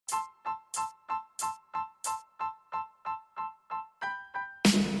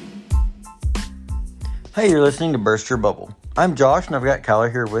Hey, you're listening to Burst Your Bubble. I'm Josh, and I've got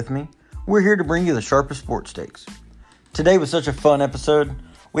Kyler here with me. We're here to bring you the sharpest sports takes. Today was such a fun episode.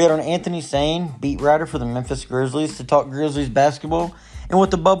 We had on Anthony Sane, beat writer for the Memphis Grizzlies, to talk Grizzlies basketball and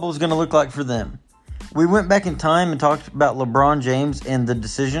what the bubble is going to look like for them. We went back in time and talked about LeBron James and the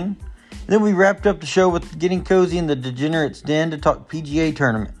decision. Then we wrapped up the show with getting cozy in the Degenerates Den to talk PGA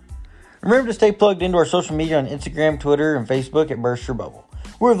tournament. Remember to stay plugged into our social media on Instagram, Twitter, and Facebook at Burst Your Bubble.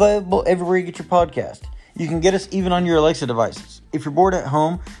 We're available everywhere you get your podcast. You can get us even on your Alexa devices. If you're bored at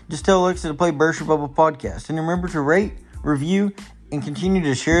home, just tell Alexa to play Burst Your Bubble podcast. And remember to rate, review, and continue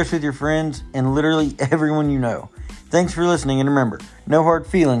to share us with your friends and literally everyone you know. Thanks for listening, and remember, no hard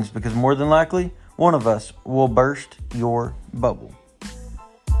feelings, because more than likely, one of us will burst your bubble.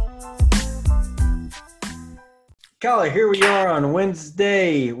 Kyler, here we are on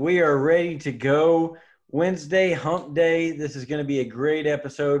Wednesday. We are ready to go. Wednesday, hump day. This is going to be a great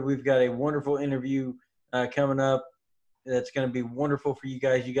episode. We've got a wonderful interview coming up that's going to be wonderful for you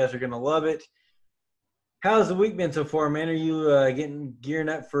guys. You guys are going to love it. How's the week been so far, man? Are you gearing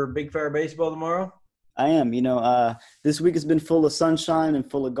up for Big Fire Baseball tomorrow? I am. This week has been full of sunshine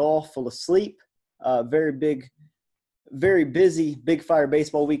and full of golf, full of sleep. Very busy Big Fire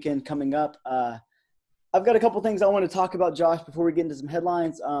Baseball weekend coming up. I've got a couple things I want to talk about, Josh, before we get into some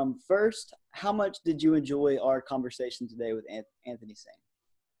headlines. First, how much did you enjoy our conversation today with Anthony Sane?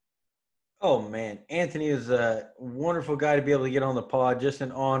 Oh, man. Anthony is a wonderful guy to be able to get on the pod. Just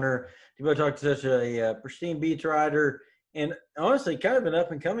an honor to be able to talk to such a pristine beat writer and, honestly, kind of an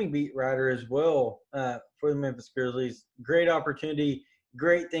up-and-coming beat writer as well for the Memphis Grizzlies. Great opportunity.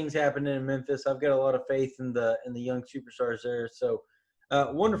 Great things happening in Memphis. I've got a lot of faith in the young superstars there. So,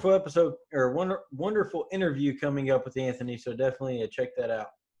 wonderful episode or wonderful interview coming up with Anthony. So, definitely check that out.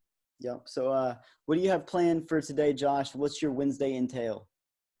 Yeah. So, what do you have planned for today, Josh? What's your Wednesday entail?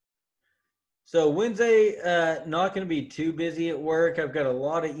 So Wednesday, not going to be too busy at work. I've got a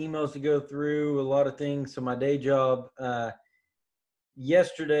lot of emails to go through, a lot of things. So my day job,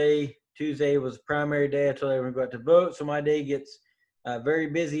 yesterday, Tuesday, was primary day. I told everyone got to vote. So my day gets very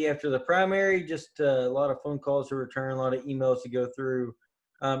busy after the primary. Just a lot of phone calls to return, a lot of emails to go through.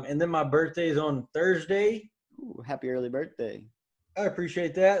 And then my birthday is on Thursday. Ooh, happy early birthday. I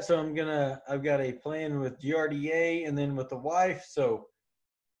appreciate that. So I've got a plan with GRDA and then with the wife. So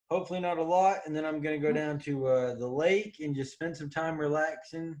hopefully not a lot, and then I'm going to go down to the lake and just spend some time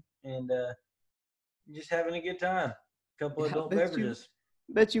relaxing and just having a good time. A couple adult beverages.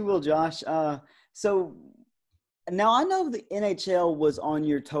 Bet you will, Josh. So now I know the NHL was on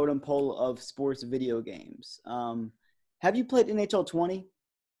your totem pole of sports video games. Have you played NHL 20?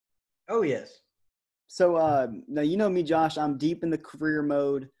 Oh, yes. So now you know me, Josh. I'm deep in the career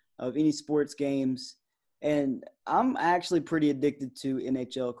mode of any sports games. And I'm actually pretty addicted to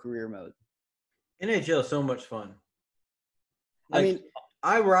NHL career mode. NHL is so much fun. I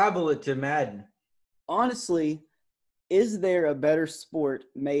rival it to Madden. Honestly, is there a better sport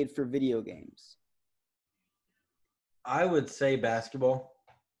made for video games? I would say basketball.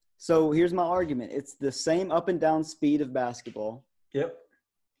 So here's my argument. It's the same up and down speed of basketball. Yep.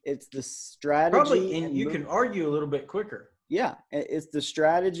 It's the strategy. Probably, and you can argue a little bit quicker. Yeah. It's the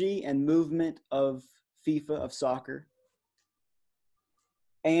strategy and movement of FIFA, of soccer,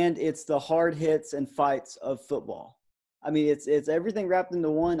 and it's the hard hits and fights of football. I mean, it's everything wrapped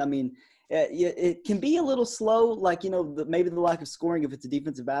into one. I mean, it can be a little slow, like, maybe the lack of scoring if it's a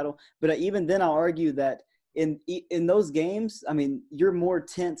defensive battle. But even then, I'll argue that in those games, I mean, you're more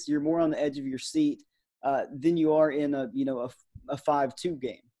tense, you're more on the edge of your seat than you are in a 5-2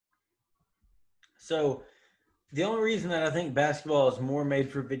 game. So the only reason that I think basketball is more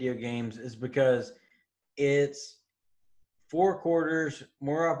made for video games is because it's 4 quarters,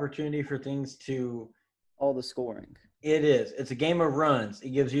 more opportunity for things to – all the scoring. It is. It's a game of runs.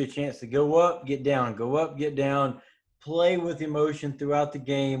 It gives you a chance to go up, get down, go up, get down, play with emotion throughout the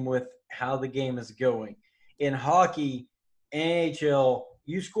game with how the game is going. In hockey, NHL,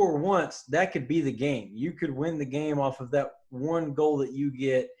 you score once, that could be the game. You could win the game off of that one goal that you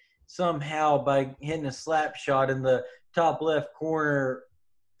get somehow by hitting a slap shot in the top left corner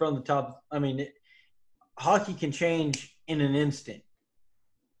from the top. I mean – hockey can change in an instant.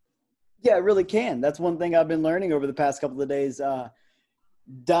 Yeah, it really can. That's one thing I've been learning over the past couple of days.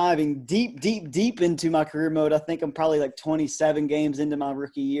 Diving deep into my career mode. I think I'm probably like 27 games into my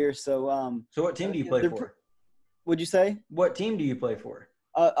rookie year. So, so what team do you play for? What'd you say? What team do you play for?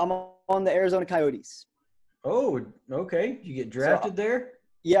 I'm on the Arizona Coyotes. Oh, okay. Did you get drafted there?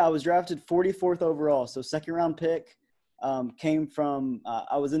 Yeah, I was drafted 44th overall. So second-round pick. Came from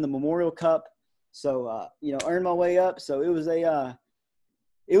I was in the Memorial Cup. So, earned my way up. So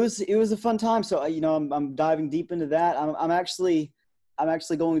it It was a fun time. So I'm diving deep into that. I'm actually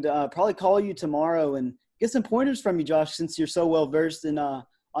going to probably call you tomorrow and get some pointers from you, Josh, since you're so well versed in on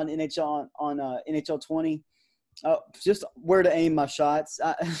NHL on NHL 20. Just where to aim my shots.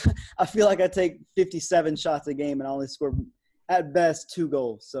 I feel like I take 57 shots a game and I only score at best 2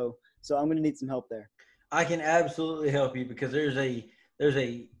 goals. So I'm going to need some help there. I can absolutely help you because there's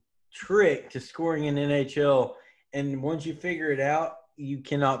a trick to scoring in NHL, and once you figure it out, you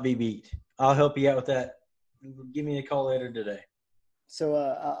cannot be beat. I'll help you out with that. Give me a call later today. So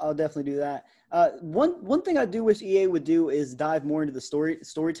I'll definitely do that. One thing I do wish EA would do is dive more into the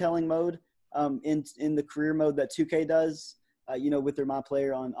storytelling mode in the career mode that 2K does. With their My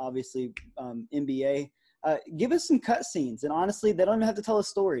Player on obviously NBA. Give us some cutscenes, and honestly, they don't even have to tell a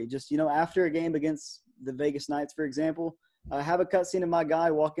story. Just after a game against the Vegas Knights, for example, have a cutscene of my guy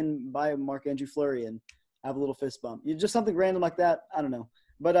walking by Marc-Andre Fleury and have a little fist bump. Just something random like that. I don't know.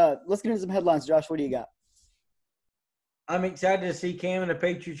 But let's get into some headlines. Josh, what do you got? I'm excited to see Cam in a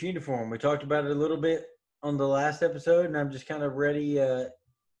Patriots uniform. We talked about it a little bit on the last episode, and I'm just kind of ready.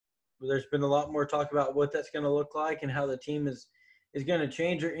 There's been a lot more talk about what that's going to look like and how the team is going to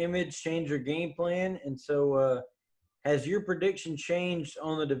change their image, change their game plan. And so has your prediction changed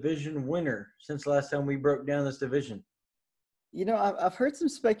on the division winner since last time we broke down this division? I've heard some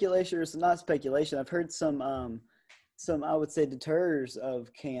speculation, or not speculation. I've heard some I would say deters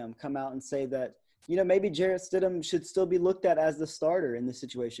of Cam come out and say that maybe Jarrett Stidham should still be looked at as the starter in this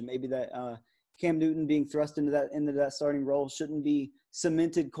situation. Maybe that Cam Newton being thrust into that starting role shouldn't be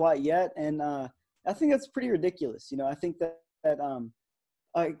cemented quite yet. And I think that's pretty ridiculous. I think that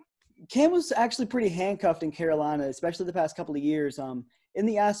Cam was actually pretty handcuffed in Carolina, especially the past couple of years, in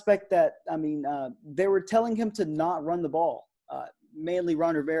the aspect that, they were telling him to not run the ball. Mainly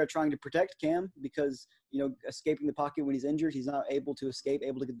Ron Rivera trying to protect Cam because, escaping the pocket when he's injured, he's not able to escape,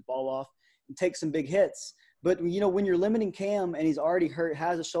 able to get the ball off and take some big hits. But, when you're limiting Cam and he's already hurt,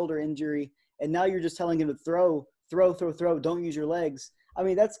 has a shoulder injury, and now you're just telling him to throw, don't use your legs. I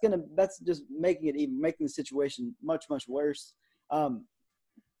mean, that's just making the situation much, much worse.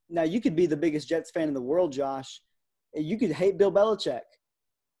 Now, you could be the biggest Jets fan in the world, Josh. You could hate Bill Belichick.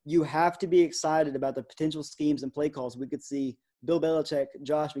 You have to be excited about the potential schemes and play calls we could see Bill Belichick,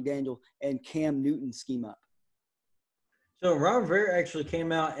 Josh McDaniel, and Cam Newton scheme up. So Ron Rivera actually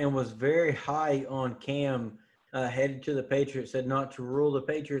came out and was very high on Cam headed to the Patriots, said not to rule the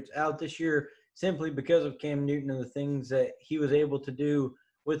Patriots out this year simply because of Cam Newton and the things that he was able to do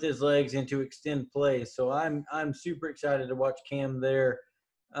with his legs and to extend plays. So I'm super excited to watch Cam there.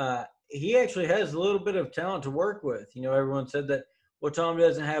 He actually has a little bit of talent to work with. Everyone said that, well, Tom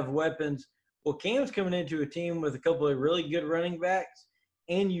doesn't have weapons. Well, Cam's coming into a team with a couple of really good running backs,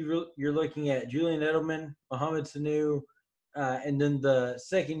 and you're looking at Julian Edelman, Mohamed Sanu, and then the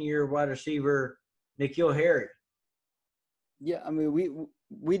second-year wide receiver, N'Keal Harry. Yeah, I mean,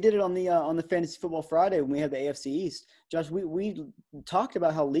 we did it on the Fantasy Football Friday when we had the AFC East. Josh, we talked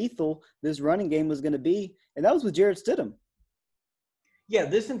about how lethal this running game was going to be, and that was with Jarrett Stidham. Yeah,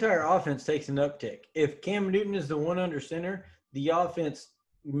 this entire offense takes an uptick. If Cam Newton is the one under center, the offense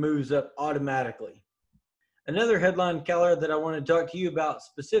moves up automatically. Another headline, Keller, that I want to talk to you about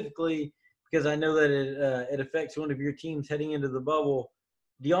specifically because I know that it affects one of your teams heading into the bubble.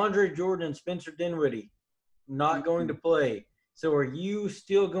 DeAndre Jordan and Spencer Dinwiddie not going to play. So are you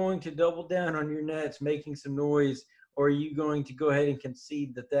still going to double down on your Nets, making some noise, or are you going to go ahead and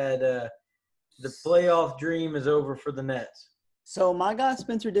concede that the playoff dream is over for the Nets? So my guy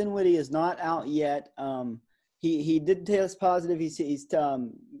Spencer Dinwiddie is not out yet. He did test positive. He's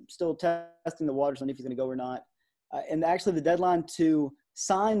still testing the waters on if he's going to go or not. And actually, the deadline to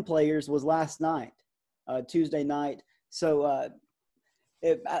sign players was last night, Tuesday night. So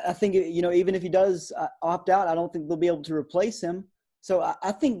I think even if he does opt out, I don't think they'll be able to replace him. So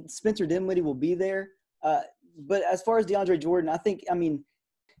I think Spencer Dinwiddie will be there. But as far as DeAndre Jordan,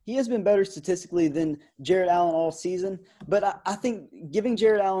 he has been better statistically than Jared Allen all season. But I think giving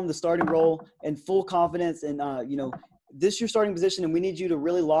Jared Allen the starting role and full confidence and, this is your starting position and we need you to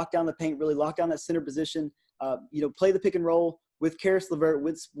really lock down the paint, really lock down that center position, play the pick and roll with Karis LeVert,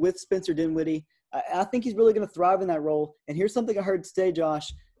 with Spencer Dinwiddie. I think he's really going to thrive in that role. And here's something I heard today,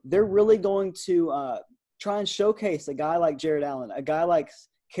 Josh. They're really going to try and showcase a guy like Jared Allen, a guy like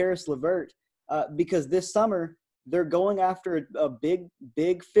Karis LeVert, because this summer – they're going after a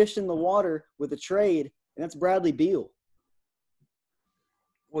big fish in the water with a trade, and that's Bradley Beal.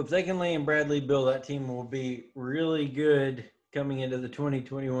 Well, if they can land Bradley Beal, that team will be really good coming into the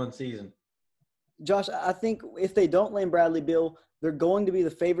 2021 season. Josh, I think if they don't land Bradley Beal, they're going to be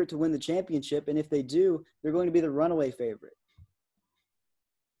the favorite to win the championship, and if they do, they're going to be the runaway favorite.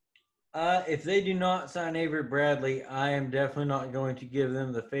 If they do not sign Avery Bradley, I am definitely not going to give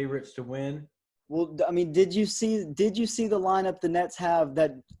them the favorites to win. Well, I mean, did you see the lineup the Nets have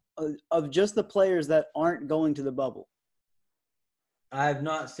that of just the players that aren't going to the bubble? I have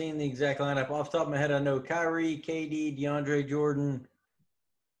not seen the exact lineup. Off the top of my head, I know Kyrie, KD, DeAndre Jordan.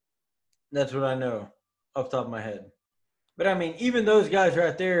 That's what I know off the top of my head. But I mean, even those guys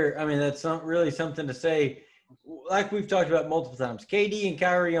right there, I mean, that's really something to say. Like we've talked about multiple times, KD and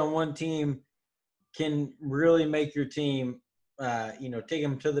Kyrie on one team can really make your team, take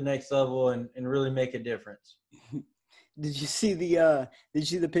them to the next level and really make a difference. Did you see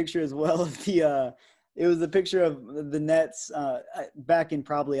the picture as well of the it was a picture of the Nets back in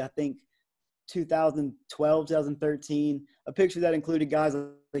probably I think 2012, 2013, a picture that included guys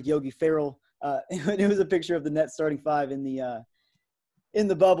like Yogi Ferrell. It was a picture of the Nets starting five in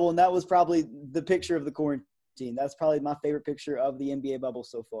the bubble, and that was probably the picture of the quarantine. That's probably my favorite picture of the NBA bubble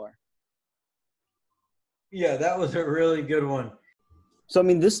so far. Yeah, that was a really good one. So, I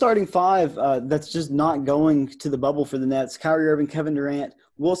mean, this starting five that's just not going to the bubble for the Nets: Kyrie Irving, Kevin Durant,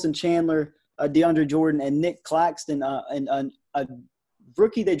 Wilson Chandler, DeAndre Jordan, and Nick Claxton, and a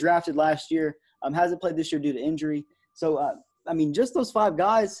rookie they drafted last year, hasn't played this year due to injury. So, I mean, just those five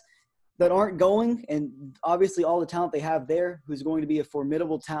guys that aren't going, and obviously all the talent they have there, who's going to be a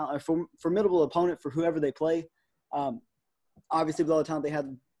formidable talent, a formidable opponent for whoever they play. Obviously, with all the talent they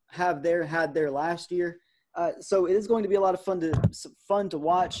had there last year. So it is going to be a lot of fun to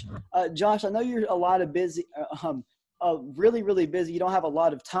watch. Josh, I know you're really, really busy. You don't have a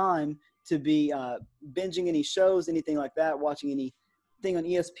lot of time to be binging any shows, anything like that, watching anything on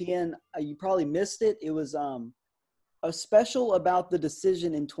ESPN. You probably missed it. It was a special about the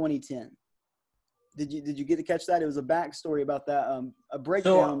decision in 2010. Did you get to catch that? It was a backstory about that, a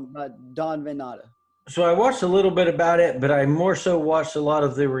breakdown by Don Van Natta. So I watched a little bit about it, but I more so watched a lot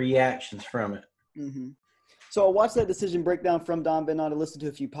of the reactions from it. Mm-hmm. So I watched that decision breakdown from Don Van Natta, listened to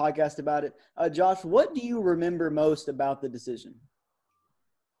a few podcasts about it. Josh, what do you remember most about the decision?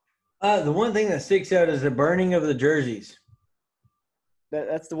 The one thing that sticks out is the burning of the jerseys.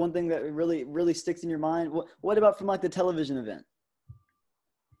 That's the one thing that really, really sticks in your mind. What about from like the television event?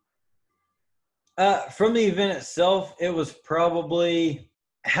 From the event itself, it was probably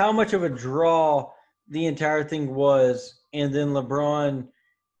how much of a draw the entire thing was, and then LeBron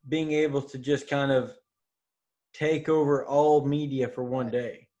being able to just kind of take over all media for one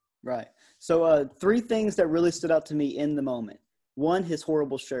day. Right. So three things that really stood out to me in the moment. One, his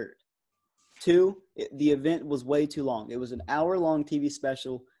horrible shirt. Two, the event was way too long. It was an hour-long TV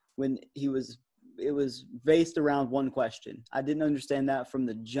special when it was based around one question. I didn't understand that from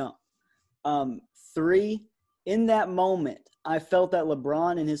the jump. Three, in that moment, I felt that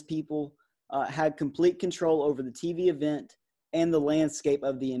LeBron and his people had complete control over the TV event and the landscape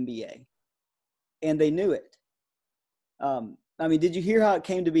of the NBA. And they knew it. I mean, did you hear how it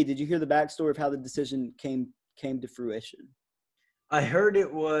came to be? Did you hear the backstory of how the decision came to fruition? I heard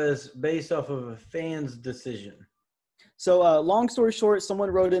it was based off of a fan's decision. So long story short,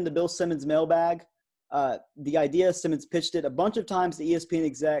 someone wrote into Bill Simmons' mailbag. The idea, Simmons pitched it a bunch of times to ESPN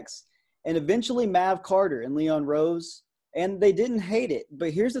execs, and eventually Mav Carter and Leon Rose, and they didn't hate it.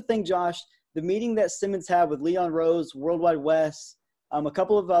 But here's the thing, Josh. The meeting that Simmons had with Leon Rose, Worldwide Wes, a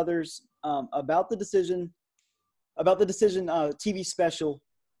couple of others about the decision TV special,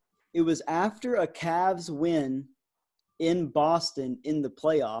 it was after a Cavs win in Boston in the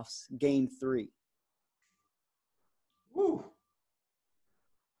playoffs, Game 3. Woo.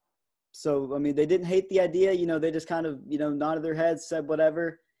 So, I mean, they didn't hate the idea. They just kind of, nodded their heads, said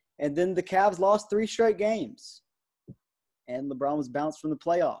whatever. And then the Cavs lost 3 straight games. And LeBron was bounced from the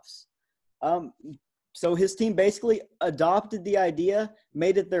playoffs. So his team basically adopted the idea,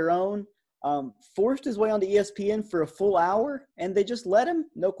 made it their own, forced his way onto ESPN for a full hour, and they just let him,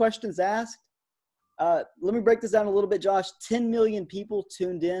 no questions asked. Let me break this down a little bit, Josh. 10 million people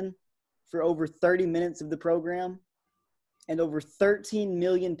tuned in for over 30 minutes of the program, and over 13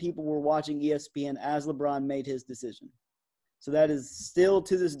 million people were watching ESPN as LeBron made his decision. So that is still,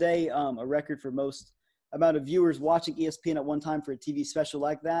 to this day, a record for most amount of viewers watching ESPN at one time for a TV special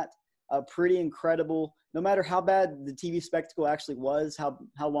like that. Pretty incredible. No matter how bad the TV spectacle actually was, how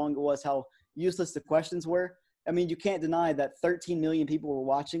long it was, how useless the questions were. I mean, you can't deny that 13 million people were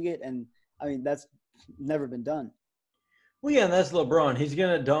watching it, and I mean that's never been done. Well, yeah, and that's LeBron. He's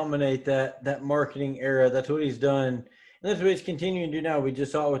going to dominate that marketing era. That's what he's done, and that's what he's continuing to do now. We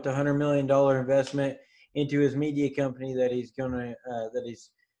just saw it with the $100 million investment into his media company that he's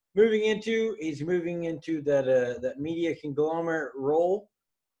moving into. He's moving into that media conglomerate role,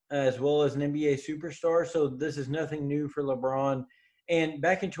 as well as an NBA superstar. So this is nothing new for LeBron. And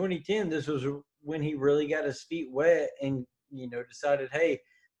back in 2010, this was when he really got his feet wet and, decided, hey,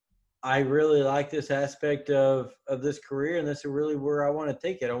 I really like this aspect of this career, and this is really where I want to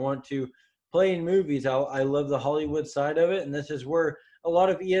take it. I want to play in movies. I love the Hollywood side of it, and this is where a lot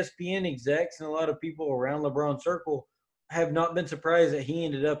of ESPN execs and a lot of people around LeBron's circle have not been surprised that he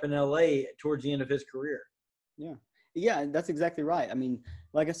ended up in LA towards the end of his career. Yeah. Yeah, that's exactly right. I mean,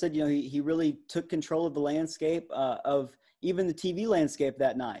 like I said, he really took control of the landscape of even the TV landscape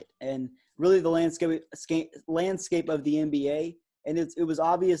that night, and really the landscape of the NBA. And it was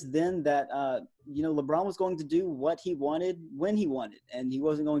obvious then that, LeBron was going to do what he wanted when he wanted, and he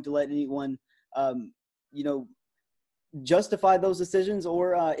wasn't going to let anyone, justify those decisions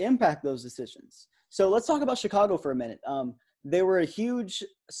or impact those decisions. So let's talk about Chicago for a minute. They were a huge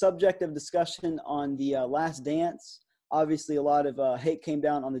subject of discussion on the Last Dance. Obviously, a lot of hate came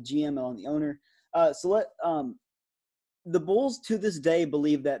down on the GM and on the owner. The Bulls to this day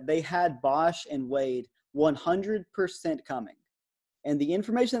believe that they had Bosh and Wade 100% coming. And the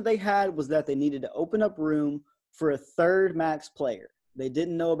information that they had was that they needed to open up room for a third max player. They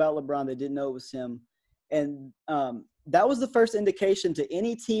didn't know about LeBron. They didn't know it was him. And that was the first indication to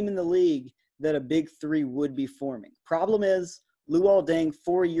any team in the league that a big three would be forming. Problem is, Luol Deng,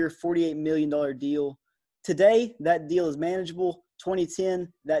 4-year, $48 million deal. Today, that deal is manageable.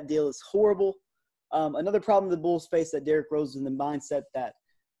 2010, that deal is horrible. Another problem the Bulls face that Derrick Rose is in the mindset that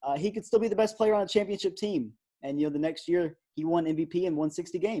he could still be the best player on a championship team. And, the next year he won MVP and won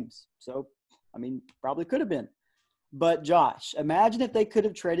 60 games. So, probably could have been. But, Josh, imagine if they could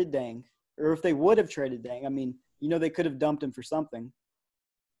have traded Deng, or if they would have traded Deng. They could have dumped him for something.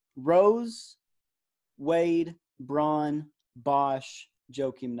 Rose, Wade, Braun, Bosh,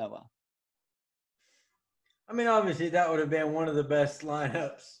 Joakim Noah. Obviously that would have been one of the best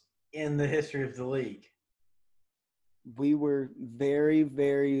lineups in the history of the league. We were very,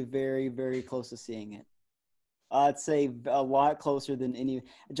 very, very, very close to seeing it. I'd say a lot closer than any.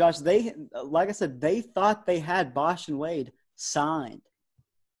 Josh, like I said, they thought they had Bosh and Wade signed.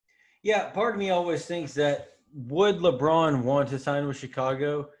 Yeah, part of me always thinks that would LeBron want to sign with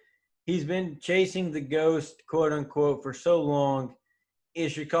Chicago? He's been chasing the ghost, quote unquote, for so long.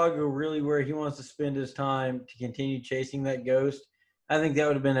 Is Chicago really where he wants to spend his time to continue chasing that ghost? I think that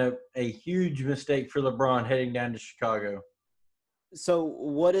would have been a huge mistake for LeBron heading down to Chicago. So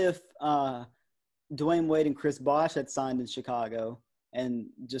what if Dwayne Wade and Chris Bosh had signed in Chicago and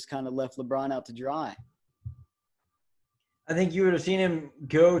just kind of left LeBron out to dry? I think you would have seen him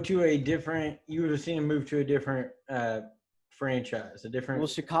move to a different franchise, Well,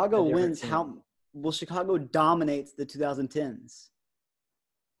 Chicago wins team. Chicago dominates the 2010s.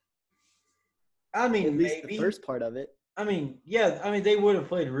 At least maybe the first part of it. They would have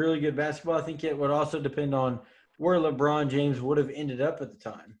played really good basketball. I think it would also depend on where LeBron James would have ended up at the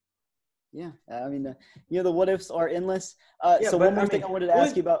time. Yeah, the what ifs are endless. One more thing I wanted to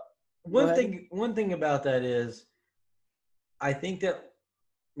ask you about. One thing about that is, I think that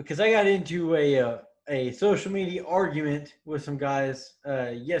because I got into a social media argument with some guys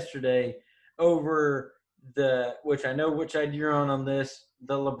yesterday over which I know which side you're on this,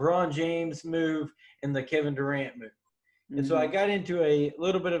 the LeBron James move and the Kevin Durant move. Mm-hmm. And so I got into a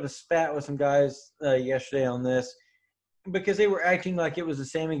little bit of a spat with some guys yesterday on this because they were acting like it was the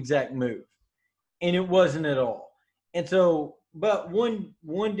same exact move. And it wasn't at all. And so, but one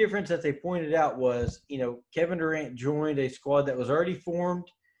difference that they pointed out was, Kevin Durant joined a squad that was already formed,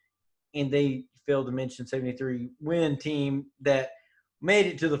 and they failed to mention 73-win team that made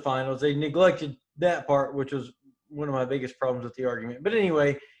it to the finals. They neglected that part, which was one of my biggest problems with the argument. But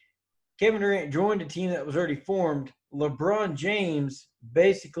anyway, Kevin Durant joined a team that was already formed. LeBron James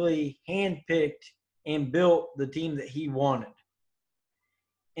basically handpicked and built the team that he wanted.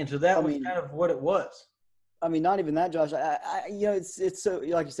 And so that was kind of what it was. Not even that, Josh. It's so,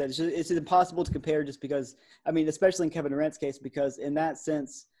 like you said, it's impossible to compare just because, especially in Kevin Durant's case, because in that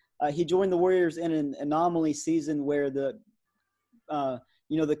sense, he joined the Warriors in an anomaly season where the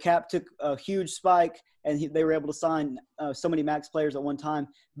cap took a huge spike and they were able to sign so many max players at one time.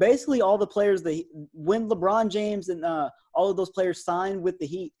 Basically, all the players when LeBron James and all of those players signed with the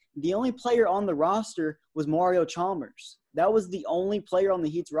Heat, the only player on the roster was Mario Chalmers. That was the only player on the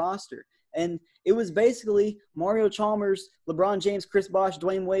Heat's roster. And it was basically Mario Chalmers, LeBron James, Chris Bosh,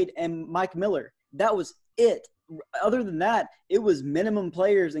 Dwayne Wade, and Mike Miller. That was it. Other than that, it was minimum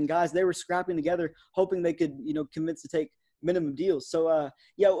players and guys they were scrapping together, hoping they could, convince to take minimum deals. So,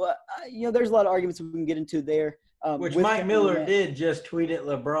 there's a lot of arguments we can get into there. Which Mike Miller did just tweet at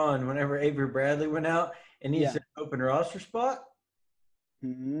LeBron whenever Avery Bradley went out, and he said, open roster spot?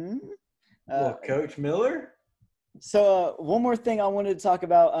 Mm-hmm. Well, Coach Miller? So one more thing I wanted to talk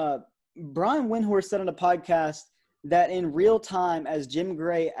about. Brian Windhorst said on a podcast that in real time, as Jim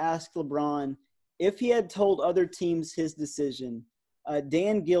Gray asked LeBron if he had told other teams his decision,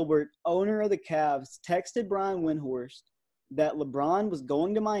 Dan Gilbert, owner of the Cavs, texted Brian Windhorst that LeBron was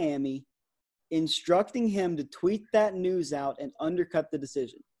going to Miami, instructing him to tweet that news out and undercut the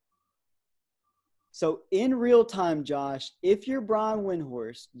decision. So in real time, Josh, if you're Brian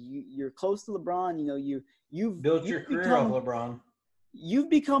Windhorst, you're close to LeBron, you've Built your career off LeBron. You've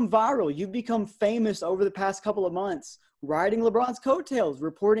become viral. You've become famous over the past couple of months, riding LeBron's coattails,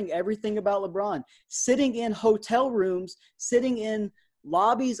 reporting everything about LeBron, sitting in hotel rooms, sitting in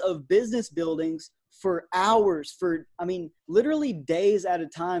lobbies of business buildings for hours, literally days at a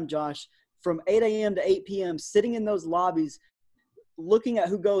time, Josh, from 8 a.m. to 8 p.m., sitting in those lobbies, looking at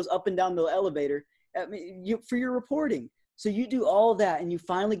who goes up and down the elevator for your reporting. So you do all that, and you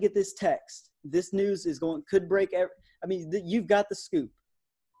finally get this text. This news could break. You've got the scoop.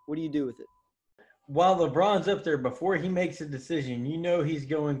 What do you do with it? While LeBron's up there, before he makes a decision, he's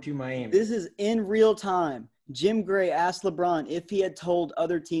going to Miami. This is in real time. Jim Gray asked LeBron if he had told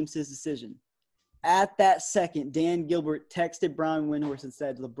other teams his decision. At that second, Dan Gilbert texted Brian Windhorst and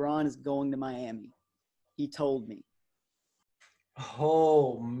said, LeBron is going to Miami. He told me.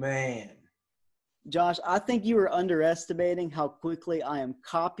 Oh, man. Josh, I think you are underestimating how quickly I am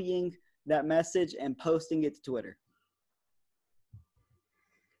copying that message and posting it to Twitter.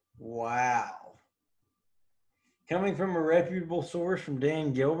 Wow. Coming from a reputable source from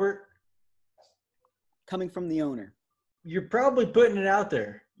Dan Gilbert? Coming from the owner. You're probably putting it out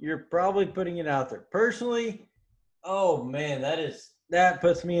there. Personally, oh man, that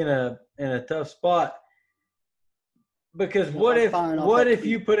puts me in a tough spot. Because what if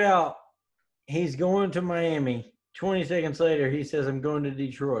you put out he's going to Miami, 20 seconds later he says I'm going to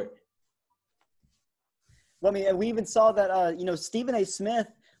Detroit? Well, we even saw that Stephen A. Smith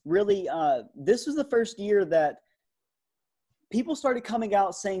really this was the first year that people started coming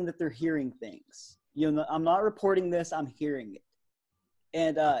out saying that they're hearing things. I'm not reporting this, I'm hearing it.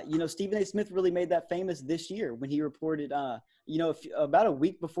 And, Stephen A. Smith really made that famous this year when he reported, about a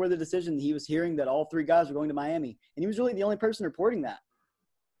week before the decision, he was hearing that all three guys were going to Miami. And he was really the only person reporting that.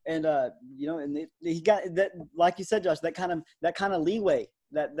 And, he got that, like you said, Josh, that kind of leeway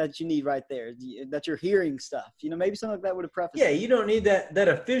that you need right there, that you're hearing stuff. Maybe something like that would have prefaced. Yeah, you don't need that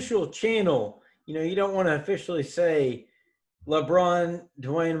official channel. You don't want to officially say LeBron,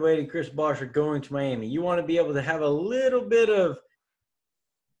 Dwayne Wade, and Chris Bosh are going to Miami. You want to be able to have a little bit of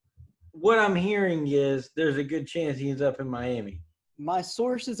what I'm hearing is there's a good chance he ends up in Miami. My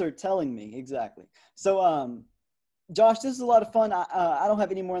sources are telling me exactly. So, Josh, this is a lot of fun. I don't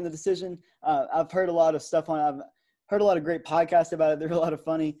have any more on the decision. I've heard a lot of stuff on. I've heard a lot of great podcasts about it. There's a lot of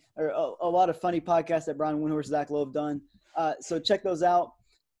funny podcasts that Brian Windhorst, Zach Lowe have done. So check those out.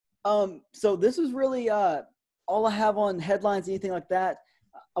 So this is really all I have on headlines, anything like that.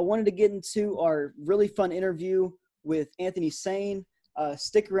 I wanted to get into our really fun interview with Anthony Sane.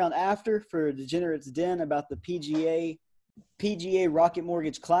 Stick around after for Degenerates Den about the PGA Rocket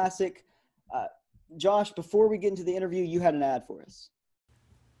Mortgage Classic. Josh, before we get into the interview, you had an ad for us.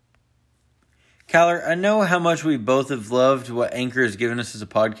 Kyler, I know how much we both have loved what Anchor has given us as a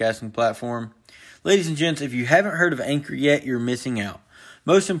podcasting platform. Ladies and gents, if you haven't heard of Anchor yet, you're missing out.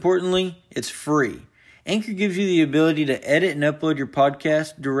 Most importantly, it's free. Anchor gives you the ability to edit and upload your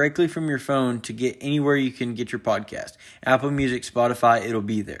podcast directly from your phone to get anywhere you can get your podcast. Apple Music, Spotify, it'll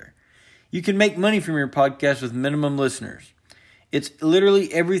be there. You can make money from your podcast with minimum listeners. It's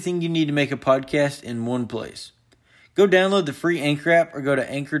literally everything you need to make a podcast in one place. Go download the free Anchor app or go to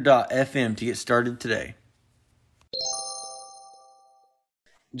anchor.fm to get started today.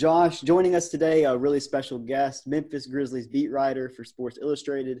 Josh, joining us today, a really special guest, Memphis Grizzlies beat writer for Sports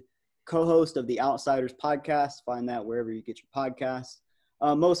Illustrated, co-host of the Outsiders podcast. Find that wherever you get your podcasts.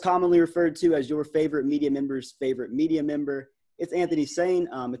 Most commonly referred to as your favorite media member's favorite media member. It's Anthony Sane.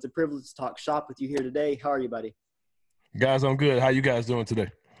 It's a privilege to talk shop with you here today. How are you, buddy? Guys, I'm good. How you guys doing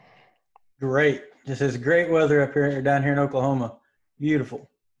today? Great. Just is great weather up here, down here in Oklahoma. Beautiful.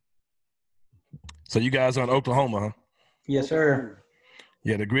 So you guys are in Oklahoma, huh? Yes, sir.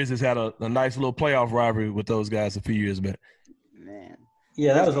 Yeah, the Grizzlies had a nice little playoff rivalry with those guys a few years back. Man.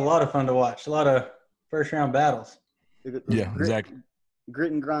 Yeah, that was a lot of fun to watch. A lot of first-round battles. Yeah, exactly.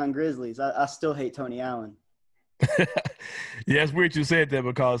 Grit and grind Grizzlies. I still hate Tony Allen. Yeah, it's weird you said that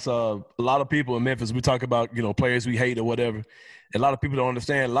because a lot of people in Memphis, we talk about, players we hate or whatever. A lot of people don't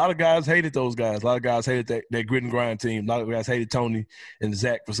understand. A lot of guys hated those guys. A lot of guys hated that grit and grind team. A lot of guys hated Tony and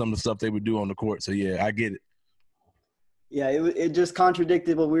Zach for some of the stuff they would do on the court. So, yeah, I get it. Yeah, it just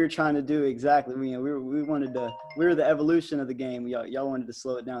contradicted what we were trying to do exactly. We wanted to – we were the evolution of the game. Y'all wanted to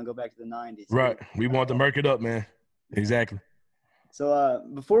slow it down, go back to the 90s. Right. We want to murk it up, man. Exactly. So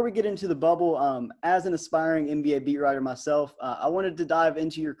before we get into the bubble, as an aspiring NBA beat writer myself, I wanted to dive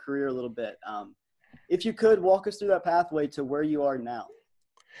into your career a little bit. If you could, walk us through that pathway to where you are now.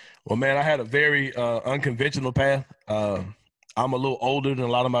 Well, man, I had a very unconventional path. I'm a little older than a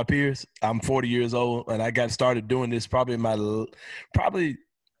lot of my peers. I'm 40 years old, and I got started doing this probably in my early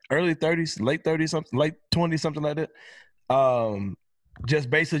 30s, late 30s, something, late 20s, something like that. Just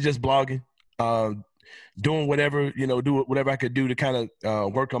basically just blogging, doing whatever, do whatever I could do to kind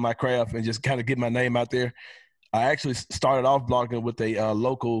of work on my craft and just kind of get my name out there. I actually started off blogging with a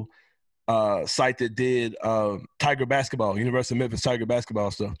local site that did Tiger basketball, University of Memphis Tiger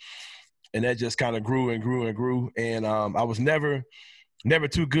basketball stuff. And that just kind of grew and grew and grew. And I was never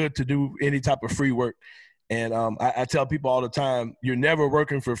too good to do any type of free work. And I tell people all the time, you're never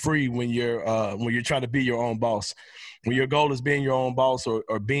working for free when you're trying to be your own boss. When your goal is being your own boss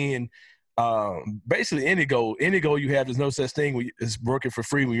or being basically any goal you have, there's no such thing as working for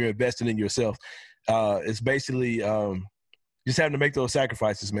free when you're investing in yourself. It's basically just having to make those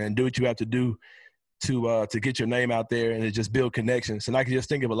sacrifices, man. Do what you have to do to get your name out there and to just build connections. And I can just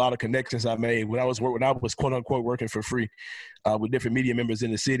think of a lot of connections I made when I was quote unquote working for free with different media members in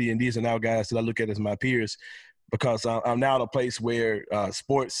the city. And these are now guys that I look at as my peers because I'm now at a place where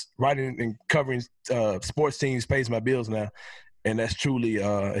sports writing and covering sports teams pays my bills now. And that's truly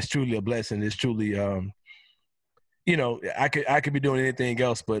it's truly a blessing. It's truly I could be doing anything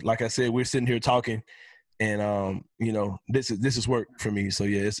else, but like I said, we're sitting here talking and this is work for me. So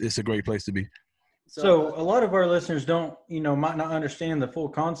yeah, it's a great place to be. So a lot of our listeners might not understand the full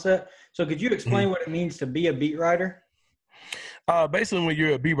concept. So could you explain what it means to be a beat writer? Basically, when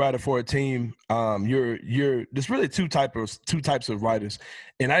you're a beat writer for a team, there's really two types of writers.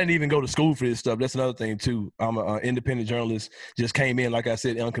 And I didn't even go to school for this stuff. That's another thing too. I'm an independent journalist. Just came in, like I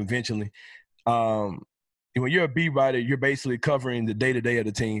said, unconventionally. When you're a beat writer, you're basically covering the day-to-day of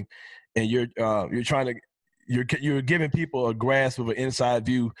the team, and you're trying to. You're giving people a grasp of an inside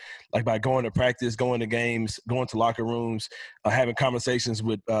view, like by going to practice, going to games, going to locker rooms, having conversations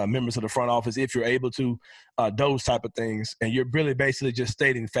with members of the front office, if you're able to, those type of things. And you're really basically just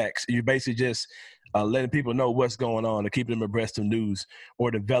stating facts. You're basically just letting people know what's going on, or keeping them abreast of news or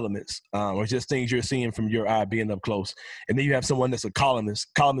developments, or just things you're seeing from your eye being up close. And then you have someone that's a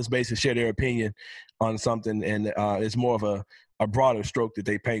columnist. Columnists basically share their opinion on something, and it's more of a broader stroke that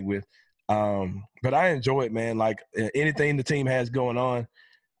they paint with. But I enjoy it, man. Like anything the team has going on,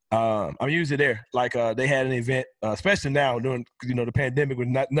 I'm usually there. Like they had an event, especially now during the pandemic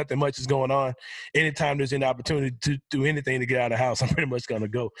when nothing much is going on. Anytime there's an opportunity to do anything to get out of the house, I'm pretty much gonna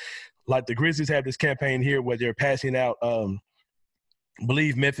go. Like the Grizzlies have this campaign here where they're passing out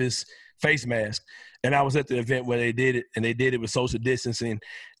Believe Memphis face mask, and I was at the event where they did it, and they did it with social distancing,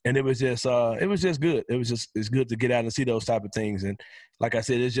 and it was just good. It's good to get out and see those type of things, and like I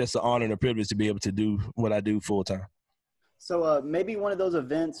said, it's just an honor and a privilege to be able to do what I do full time. So maybe one of those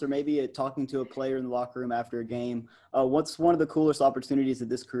events, or maybe talking to a player in the locker room after a game. What's one of the coolest opportunities that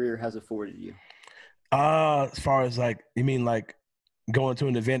this career has afforded you? As far as like, you mean like going to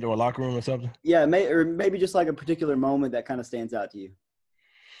an event or a locker room or something? Yeah, maybe just like a particular moment that kind of stands out to you.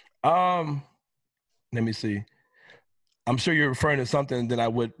 Let me see. I'm sure you're referring to something that I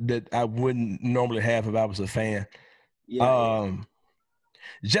wouldn't normally have if I was a fan. Yeah.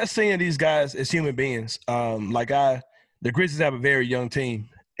 Just seeing these guys as human beings. The Grizzlies have a very young team,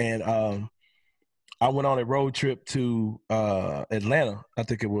 and I went on a road trip to Atlanta, I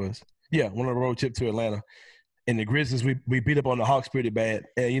think it was. Yeah, went on a road trip to Atlanta. And the Grizzlies, we beat up on the Hawks pretty bad.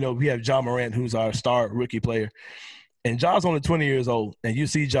 And, we have Ja Morant, who's our star rookie player. And Ja's only 20 years old. And you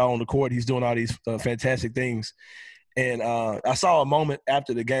see Ja on the court. He's doing all these fantastic things. And I saw a moment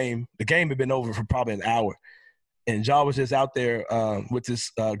after the game. The game had been over for probably an hour. And Ja was just out there with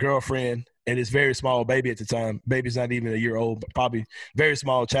his girlfriend and his very small baby at the time. Baby's not even a year old, but probably very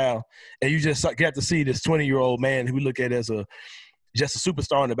small child. And you just got to see this 20-year-old man who we look at as just a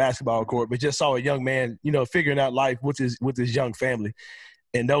superstar on the basketball court, but just saw a young man, figuring out life with his young family.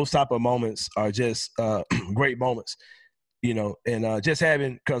 And those type of moments are just great moments, and just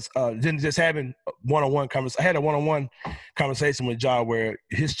having one-on-one conversation. I had a one-on-one conversation with Ja where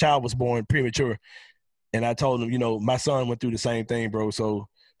his child was born premature. And I told him, my son went through the same thing, bro. So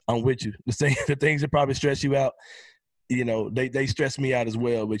I'm with you. The things that probably stress you out, they stress me out as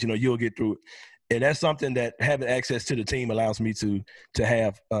well, but you'll get through it. And that's something that having access to the team allows me to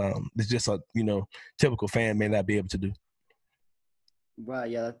have. It's just a typical fan may not be able to do. Wow,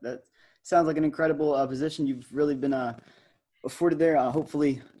 yeah, that sounds like an incredible position. You've really been afforded there.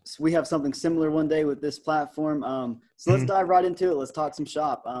 Hopefully we have something similar one day with this platform. So let's dive right into it. Let's talk some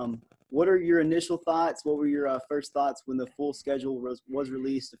shop. What are your initial thoughts? What were your first thoughts when the full schedule was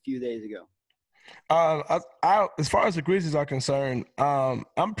released a few days ago? As far as the Grizzlies are concerned,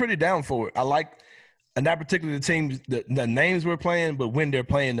 I'm pretty down for it. I like, and not particularly the teams, the names we're playing, but when they're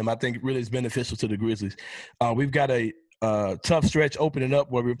playing them, I think it really is beneficial to the Grizzlies. We've got a tough stretch opening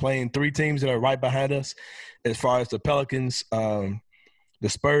up where we're playing 3 teams that are right behind us, as far as the Pelicans, the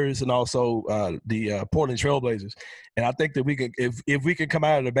Spurs, and also the Portland Trailblazers. And I think that we can, if we can come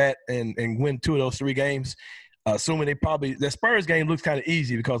out of the bat and win 2 of those 3 games, assuming the Spurs game looks kind of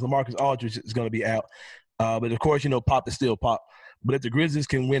easy because LaMarcus Aldridge is going to be out. But of course, Pop is still Pop. But if the Grizzlies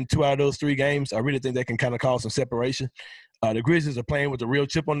can win 2 out of those 3 games, I really think that can kind of cause some separation. The Grizzlies are playing with a real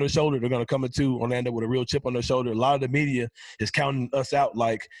chip on their shoulder. They're going to come into Orlando with a real chip on their shoulder. A lot of the media is counting us out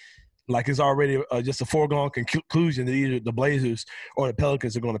like it's already just a foregone conclusion that either the Blazers or the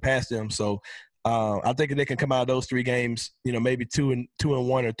Pelicans are going to pass them. So I think if they can come out of those 3 games, maybe 2-1 or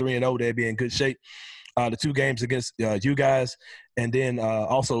 3-0, they'd be in good shape. The 2 games against you guys, and then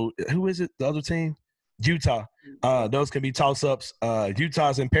also, who is it? The other team? Utah. Those can be toss-ups.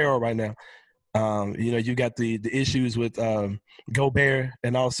 Utah's in peril right now. You got the issues with Gobert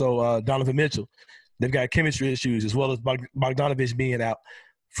and also Donovan Mitchell. They've got chemistry issues, as well as Bogdanovich being out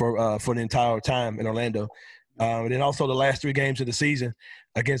for the entire time in Orlando. And then also the last 3 games of the season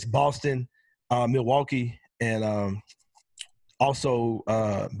against Boston, Milwaukee, and also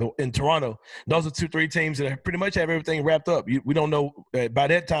in Toronto. Those are 2-3 teams that pretty much have everything wrapped up. We don't know. By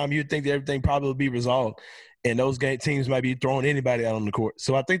that time, you'd think that everything probably will be resolved. And those teams might be throwing anybody out on the court.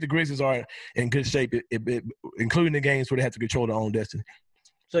 So I think the Grizzlies are in good shape, including the games where they have to control their own destiny.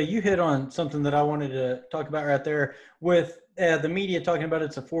 So you hit on something that I wanted to talk about right there with the media talking about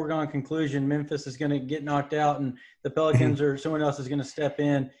it's a foregone conclusion. Memphis is going to get knocked out and the Pelicans or someone else is going to step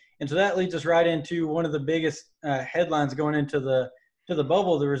in. And so that leads us right into one of the biggest headlines going into the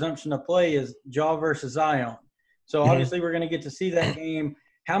bubble, the resumption of play, is Ja versus Zion. So obviously we're going to get to see that game.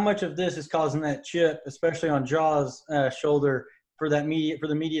 How much of this is causing that chip, especially on Ja's shoulder, for the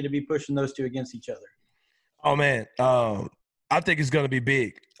media to be pushing those 2 against each other? Oh man, I think it's going to be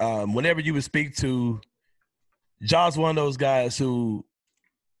big. Whenever you would speak to Ja's, one of those guys who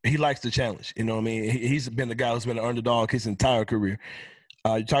he likes to challenge. You know what I mean? He's been the guy who's been an underdog his entire career.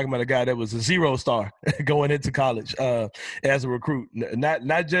 You're talking about a guy that was a 0 star going into college as a recruit,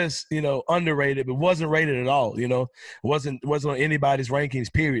 not just underrated, but wasn't rated at all. Wasn't on anybody's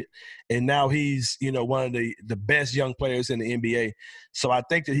rankings. Period. And now he's one of the best young players in the NBA. So I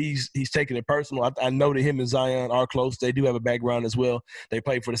think that he's taking it personal. I know that him and Zion are close. They do have a background as well. They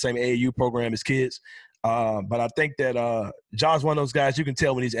play for the same AAU program as kids. But I think that Ja's one of those guys you can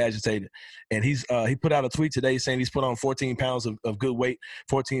tell when he's agitated. And he put out a tweet today saying he's put on 14 pounds of good weight,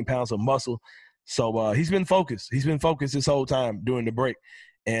 14 pounds of muscle. So he's been focused. He's been focused this whole time during the break.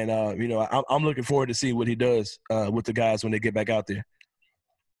 And, I'm looking forward to see what he does with the guys when they get back out there.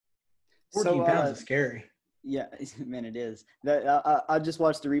 14 pounds is scary. Yeah, man, it is. That I just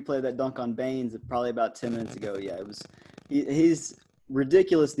watched the replay of that dunk on Baines probably about 10 minutes ago. Yeah, it was he's –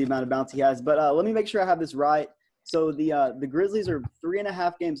 ridiculous the amount of bounce he has. But let me make sure I have this right. So the Grizzlies are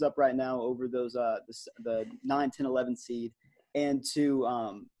 3.5 games up right now over those the 9, 10, 11 seed. And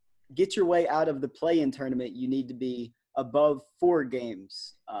to get your way out of the play-in tournament, you need to be above 4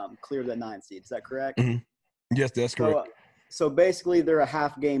 games clear of that 9 seed. Is that correct? Mm-hmm. Yes, that's correct. So basically they're a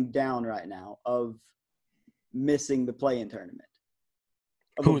half game down right now of missing the play-in tournament.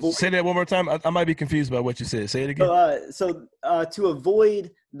 Say that one more time. I might be confused by what you said. Say it again. So to avoid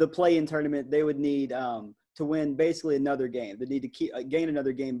the play-in tournament, they would need to win basically another game. They need to gain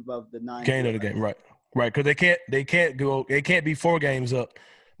another game above the 9. Gain another game, right? Because they can't be 4 games up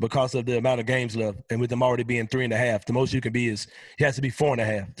because of the amount of games left, and with them already being 3.5, the most you can be is you have to be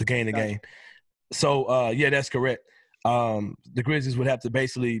 4.5 to gain a game. So yeah, that's correct. The Grizzlies would have to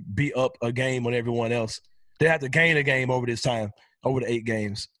basically be up a game on everyone else. They have to gain a game over this time, over the 8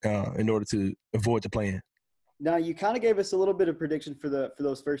 games, in order to avoid the play-in. Now, you kind of gave us a little bit of prediction for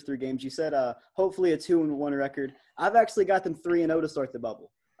those first 3 games. You said hopefully a 2-1 record. I've actually got them 3-0 to start the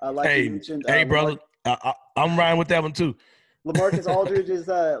bubble. Like you mentioned, brother, I'm riding with that one too. LaMarcus Aldridge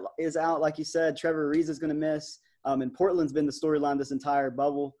is out, like you said. Trevor Ariza is going to miss. And Portland's been the storyline this entire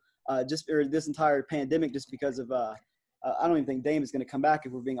bubble, this entire pandemic, just because of I don't even think Dame is going to come back,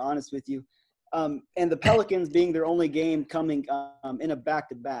 if we're being honest with you. And the Pelicans being their only game coming in a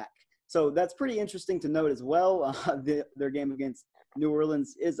back-to-back. So that's pretty interesting to note as well. Their game against New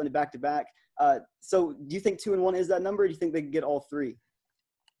Orleans is on a back-to-back. So do you think 2-1 is that number, or do you think they can get all 3?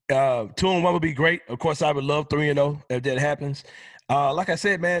 2-1 would be great. Of course, I would love 3-0 if that happens. Like I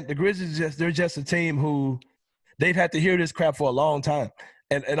said, man, the Grizzlies they're just a team who they've had to hear this crap for a long time.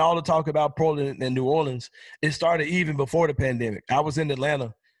 And all the talk about Portland and New Orleans, it started even before the pandemic. I was in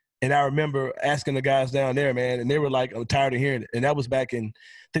Atlanta, and I remember asking the guys down there, man, and they were like, I'm tired of hearing it. And that was back in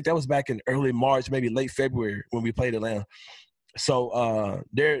early March, maybe late February when we played Atlanta. So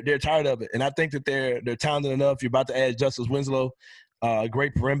they're tired of it. And I think that they're talented enough. You're about to add Justice Winslow, a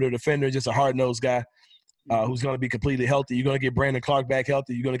great perimeter defender, just a hard-nosed guy who's going to be completely healthy. You're going to get Brandon Clark back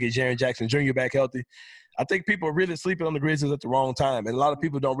healthy. You're going to get Jaren Jackson Jr. back healthy. I think people are really sleeping on the Grizzlies at the wrong time, and a lot of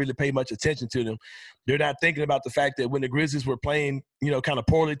people don't really pay much attention to them. They're not thinking about the fact that when the Grizzlies were playing, kind of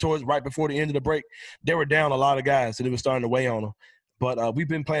poorly towards right before the end of the break, they were down a lot of guys, and it was starting to weigh on them. But we've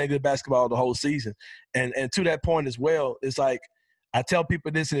been playing good basketball the whole season. And to that point as well, it's like I tell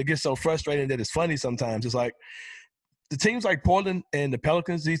people this, and it gets so frustrating that it's funny sometimes. It's like the teams like Portland and the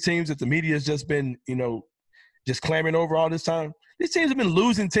Pelicans, these teams that the media has just been, just clamoring over all this time. These teams have been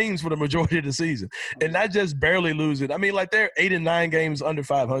losing teams for the majority of the season, and not just barely losing. I mean, like they're 8 and 9 games under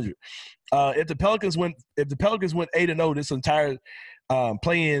 500. If the Pelicans went 8-0 this entire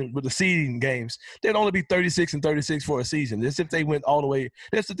play-in with the seeding games, they'd only be 36 and 36 for a season. That's if they went all the way.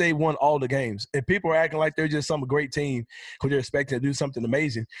 That's if they won all the games. And people are acting like they're just some great team because they're expecting to do something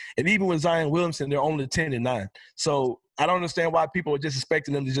amazing. And even with Zion Williamson, they're only 10 and 9. So I don't understand why people are just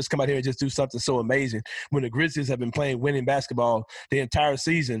expecting them to just come out here and just do something so amazing when the Grizzlies have been playing winning basketball the entire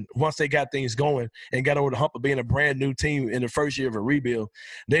season. Once they got things going and got over the hump of being a brand new team in the first year of a rebuild,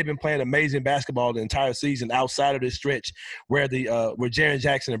 they've been playing amazing basketball the entire season outside of this stretch where where Jaren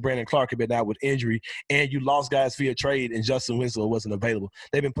Jackson and Brandon Clark have been out with injury, and you lost guys via trade and Justin Winslow wasn't available.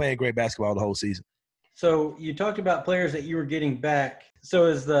 They've been playing great basketball the whole season. So you talked about players that you were getting back. So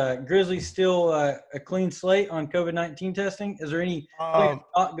is the Grizzlies still a clean slate on COVID-19 testing? Is there any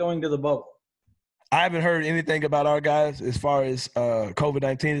not going to the bubble? I haven't heard anything about our guys as far as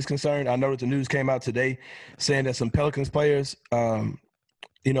COVID-19 is concerned. I know that the news came out today saying that some Pelicans players,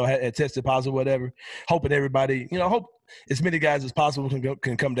 had tested positive, whatever. Hoping everybody, hope as many guys as possible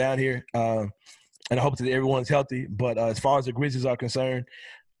can come down here, and I hope that everyone's healthy. But as far as the Grizzlies are concerned,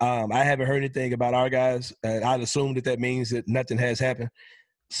 I haven't heard anything about our guys, and I'd assume that means that nothing has happened.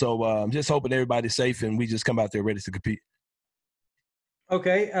 So I'm just hoping everybody's safe and we just come out there ready to compete.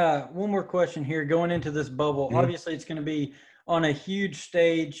 Okay, one more question here. Going into this bubble, obviously it's going to be on a huge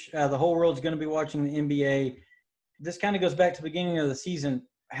stage. The whole world's going to be watching the NBA. This kind of goes back to the beginning of the season.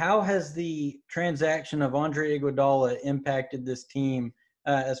 How has the transaction of Andre Iguodala impacted this team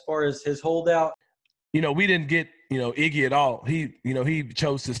as far as his holdout? We didn't get, Iggy at all. He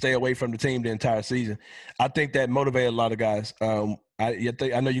chose to stay away from the team the entire season. I think that motivated a lot of guys. I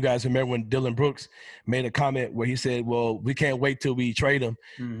know you guys remember when Dylan Brooks made a comment where he said, well, we can't wait till we trade him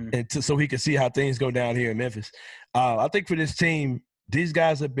so he can see how things go down here in Memphis. I think for this team, these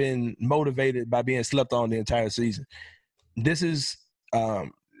guys have been motivated by being slept on the entire season. This is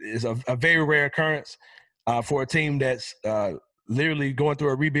a very rare occurrence for a team that's literally going through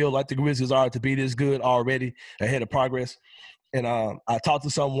a rebuild like the Grizzlies are to be this good already ahead of progress. And I talked to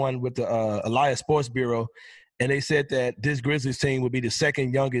someone with the Elias Sports Bureau, and they said that this Grizzlies team would be the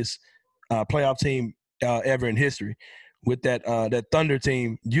second youngest playoff team ever in history. With that Thunder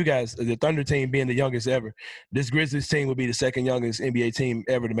team, the Thunder team being the youngest ever, this Grizzlies team would be the second youngest NBA team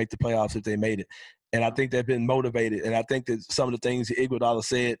ever to make the playoffs if they made it. And I think they've been motivated. And I think that some of the things that Iguodala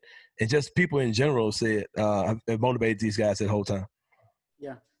said and just people in general said have motivated these guys that whole time.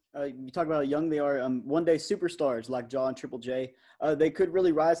 Yeah. You talk about how young they are. One-day superstars like Ja and Triple J. They could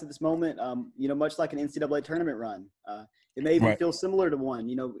really rise at this moment, much like an NCAA tournament run. It may even feel similar to one,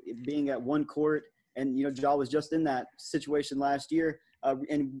 being at one court. And, Ja was just in that situation last year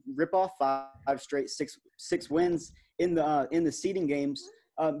and rip off 5 straight six wins in the seeding games.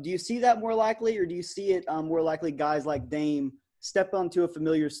 Do you see that more likely, or do you see it more likely guys like Dame step onto a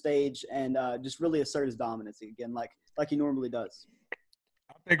familiar stage and just really assert his dominance again, like he normally does?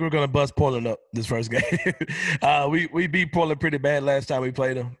 I think we're going to bust Portland up this first game. We beat Portland pretty bad last time we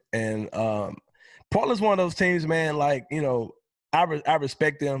played them. And Portland's one of those teams, man, I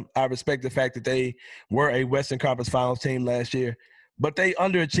respect them. I respect the fact that they were a Western Conference Finals team last year. But they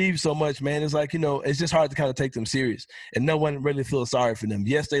underachieved so much, man. It's like, it's just hard to kind of take them serious. And no one really feels sorry for them.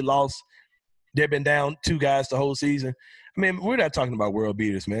 Yes, they lost. They've been down 2 guys the whole season. I mean, we're not talking about world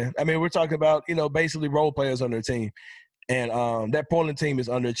beaters, man. I mean, we're talking about, basically role players on their team. And that Portland team has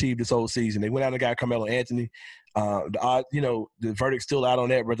underachieved this whole season. They went out and got Carmelo Anthony. The verdict's still out on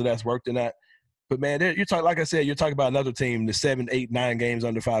that, whether that's worked or not. But, man, you're talking, like I said, you're talking about another team that's 7, 8, 9 games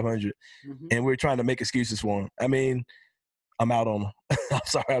under 500, and we're trying to make excuses for them. I mean, I'm out on them. I'm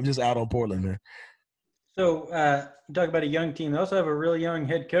sorry, I'm just out on Portland, man. So you talk about a young team. They also have a really young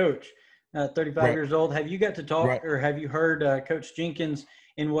head coach, 35 years old. Have you got to talk or have you heard Coach Jenkins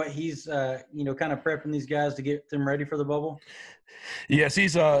and what he's, kind of prepping these guys to get them ready for the bubble? Yes,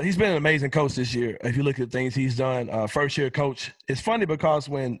 he's been an amazing coach this year. If you look at the things he's done, first year coach. It's funny because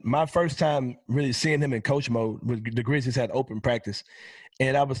when my first time really seeing him in coach mode, the Grizzlies had open practice,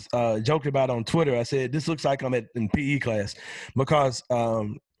 and I was joking about on Twitter. I said, "This looks like I'm in PE class," because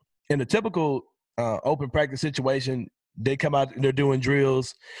in the typical open practice situation, they come out and they're doing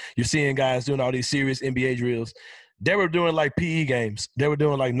drills. You're seeing guys doing all these serious NBA drills. They were doing like PE games. They were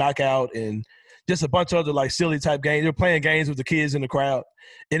doing like knockout and just a bunch of other like silly type games. They were playing games with the kids in the crowd.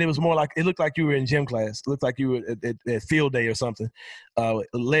 And it was more like, it looked like you were in gym class. It looked like you were at field day or something,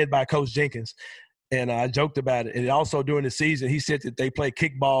 led by Coach Jenkins. And I joked about it. And also during the season, he said that they play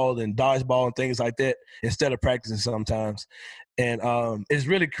kickball and dodgeball and things like that instead of practicing sometimes. And it's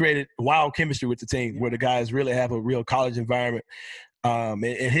really created wild chemistry with the team where the guys really have a real college environment. And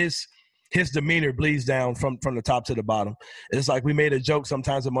his demeanor bleeds down from the top to the bottom. It's like we made a joke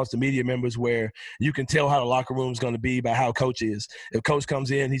sometimes amongst the media members where you can tell how the locker room is going to be by how coach is. If coach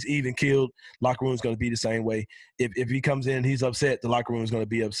comes in, he's even keeled, locker room is going to be the same way. If he comes in, he's upset, the locker room is going to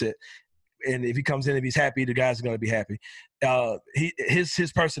be upset. And if he comes in, if he's happy, the guys are going to be happy.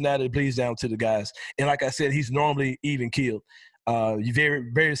 His personality bleeds down to the guys. And like I said, he's normally even keeled. You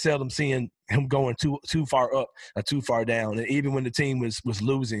very, very seldom seeing him going too far up or too far down. And even when the team was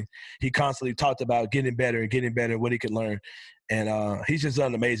losing, he constantly talked about getting better and what he could learn. And he's just done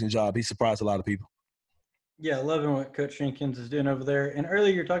an amazing job. He surprised a lot of people. Yeah, loving what Coach Jenkins is doing over there. And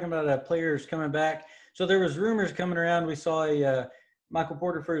earlier you're talking about players coming back. So there was rumors coming around. We saw Michael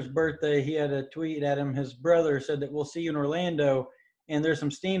Porter for his birthday. He had a tweet at him. His brother said that we'll see you in Orlando. And there's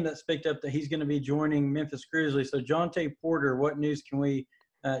some steam that's picked up that he's going to be joining Memphis Grizzlies. So Jontay Porter, what news do we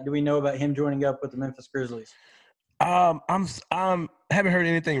know about him joining up with the Memphis Grizzlies? I haven't heard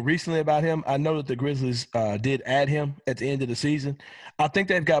anything recently about him. I know that the Grizzlies did add him at the end of the season. I think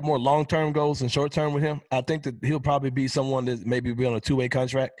they've got more long-term goals than short-term with him. I think that he'll probably be someone that maybe be on a two-way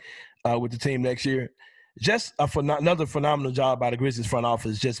contract with the team next year. Just another phenomenal job by the Grizzlies front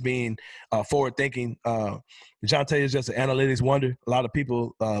office, just being forward-thinking. Jontay is just an analytics wonder. A lot of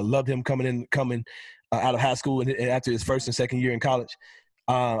people loved him coming out of high school and after his first and second year in college.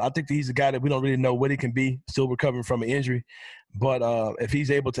 I think that he's a guy that we don't really know what he can be, still recovering from an injury. But if he's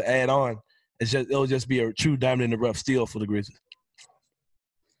able to add on, it'll just be a true diamond in the rough steal for the Grizzlies.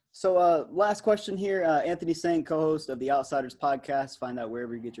 So last question here. Anthony Sain, co-host of the Outsiders podcast. Find that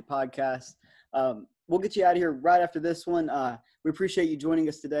wherever you get your podcasts. We'll get you out of here right after this one. We appreciate you joining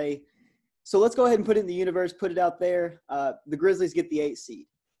us today. So let's go ahead and put it in the universe, put it out there. The Grizzlies get the 8th seed.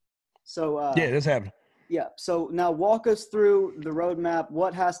 So yeah, that's happening. Yeah. So now walk us through the roadmap.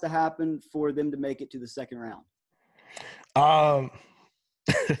 What has to happen for them to make it to the second round?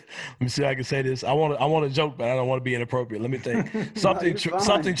 Let me see if I can say this. I want to joke, but I don't want to be inappropriate. Let me think.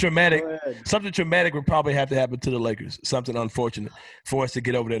 Something traumatic. Something traumatic would probably have to happen to the Lakers. Something unfortunate for us to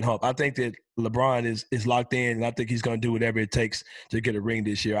get over that hump. I think that LeBron is locked in, and I think he's going to do whatever it takes to get a ring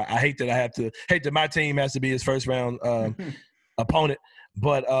this year. I hate that my team has to be his first round opponent.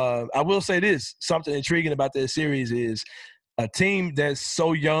 But I will say this: something intriguing about that series is a team that's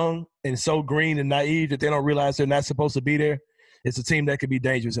so young and so green and naive that they don't realize they're not supposed to be there. It's a team that could be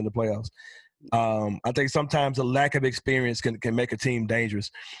dangerous in the playoffs. I think sometimes a lack of experience can make a team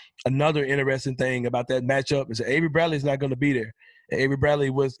dangerous. Another interesting thing about that matchup is that Avery Bradley is not going to be there. Avery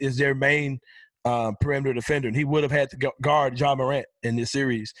Bradley is their main perimeter defender, and he would have had to guard Ja Morant in this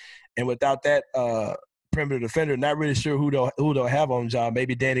series. And without that perimeter defender, not really sure who they'll have on Ja.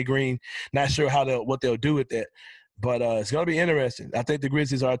 Maybe Danny Green. Not sure what they'll do with that. But it's going to be interesting. I think the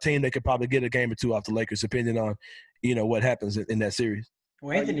Grizzlies are a team that could probably get a game or two off the Lakers, depending on what happens in that series.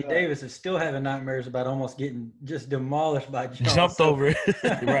 Well, Anthony Davis is still having nightmares about almost getting just demolished by Ja. Jumped over it.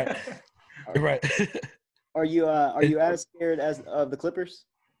 Right. Right. Are you as scared as of the Clippers?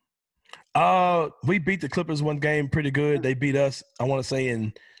 We beat the Clippers one game pretty good. They beat us, I want to say,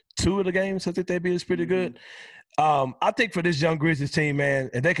 in 2 of the games. I think they beat us pretty good. I think for this young Grizzlies team, man,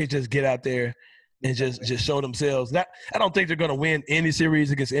 if they could just get out there and just show themselves. I don't think they're going to win any series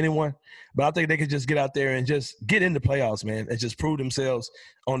against anyone, but I think they could just get out there and just get in the playoffs, man, and just prove themselves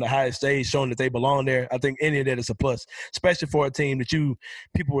on the highest stage, showing that they belong there. I think any of that is a plus, especially for a team that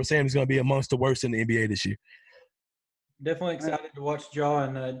people were saying is going to be amongst the worst in the NBA this year. Definitely excited to watch Ja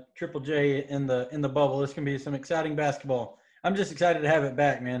and Triple J in the bubble. This can be some exciting basketball. I'm just excited to have it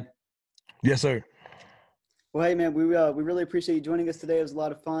back, man. Yes, sir. Well, hey, man, we really appreciate you joining us today. It was a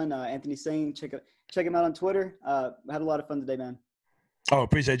lot of fun. Anthony Sain, Check him out on Twitter. Had a lot of fun today, man. Oh,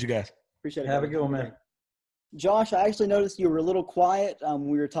 appreciate you guys. Appreciate it. Have a buddy. good one, man. Josh, I actually noticed you were a little quiet.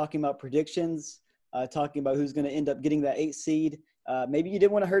 We were talking about predictions, talking about who's going to end up getting that 8 seed. Maybe you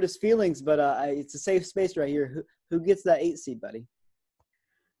didn't want to hurt his feelings, but it's a safe space right here. Who gets that 8 seed, buddy?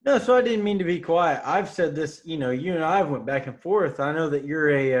 No, so I didn't mean to be quiet. I've said this, you and I went back and forth. I know that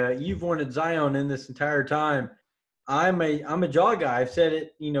you've wanted Zion in this entire time. I'm a jaw guy. I've said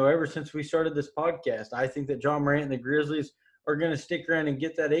it, ever since we started this podcast. I think that Ja Morant and the Grizzlies are going to stick around and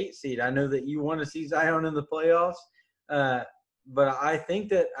get that 8 seed. I know that you want to see Zion in the playoffs, but I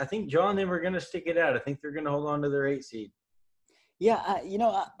think Ja and them are going to stick it out. I think they're going to hold on to their 8 seed. Yeah,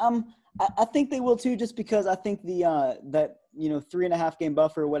 I think they will too, just because I think that 3.5 game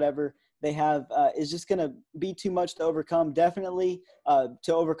buffer or whatever they have is just going to be too much to overcome. Definitely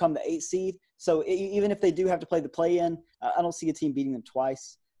to overcome the 8 seed. So even if they do have to play the play-in, I don't see a team beating them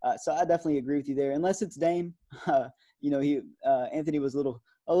twice. So I definitely agree with you there, unless it's Dame. Anthony was a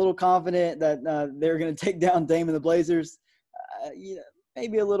little confident that they were going to take down Dame and the Blazers.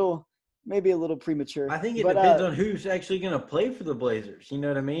 Maybe a little premature. I think it depends on who's actually going to play for the Blazers. You know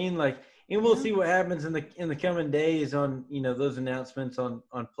what I mean? And we'll see what happens in the coming days on those announcements on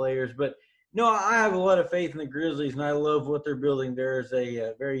players. But no, I have a lot of faith in the Grizzlies, and I love what they're building there as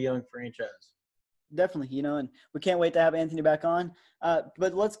a very young franchise. Definitely, and we can't wait to have Anthony back on.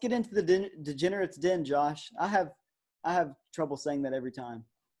 But let's get into the Degenerates Den, Josh. I have trouble saying that every time.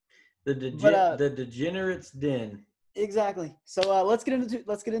 The Degenerates Den. Exactly. So let's get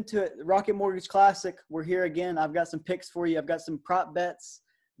into it. Rocket Mortgage Classic. We're here again. I've got some picks for you. I've got some prop bets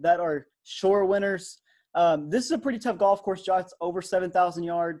that are sure winners. This is a pretty tough golf course, Josh. It's over 7,000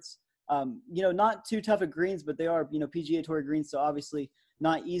 yards. Not too tough at greens, but they are PGA Tour greens, so obviously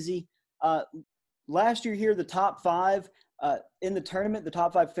not easy. Last year here, the top 5 in the tournament, the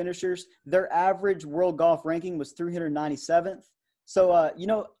top 5 finishers, their average world golf ranking was 397th. So,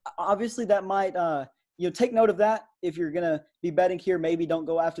 obviously that might, take note of that. If you're going to be betting here, maybe don't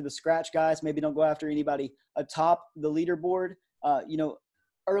go after the scratch guys. Maybe don't go after anybody atop the leaderboard,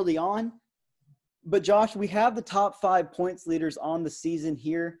 early on. But, Josh, we have the top 5 points leaders on the season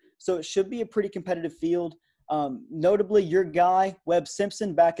here, so it should be a pretty competitive field. Notably, your guy, Webb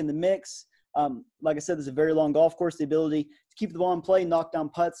Simpson, back in the mix. Like I said, there's a very long golf course. The ability to keep the ball in play, knock down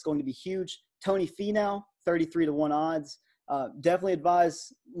putts is going to be huge. Tony Finau, 33-1 odds. Definitely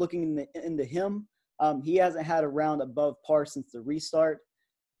advise looking into him. He hasn't had a round above par since the restart.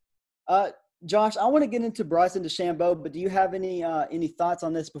 Josh, I want to get into Bryson DeChambeau, but do you have any thoughts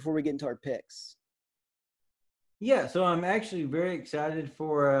on this before we get into our picks? Yeah, so I'm actually very excited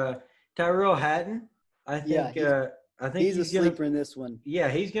for Tyrell Hatton. I think he's a sleeper in this one. Yeah,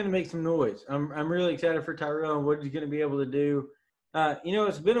 he's going to make some noise. I'm really excited for Tyrell and what he's going to be able to do.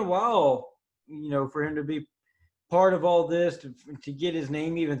 It's been a while, for him to be part of all this, to get his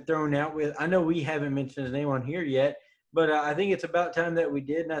name even thrown out with. I know we haven't mentioned his name on here yet, but I think it's about time that we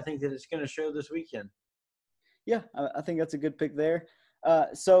did, and I think that it's going to show this weekend. Yeah, I think that's a good pick there.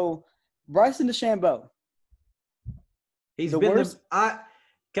 So Bryson DeChambeau. He's been worst.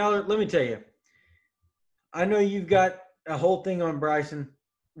 Kyler, let me tell you. I know you've got a whole thing on Bryson.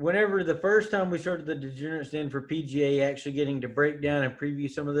 Whenever the first time we started the Degenerates Den for PGA actually getting to break down and preview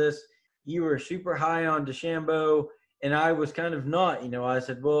some of this, you were super high on DeChambeau, and I was kind of not. I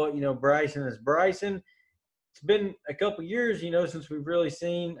said, well, Bryson is Bryson. It's been a couple years, since we've really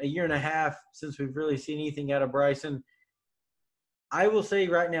seen – a year and a half since we've really seen anything out of Bryson. I will say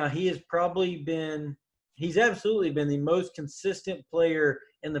right now he's absolutely been the most consistent player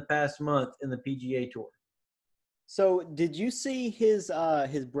in the past month in the PGA Tour. So, did you see his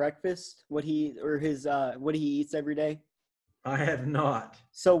breakfast? What he eats every day? I have not.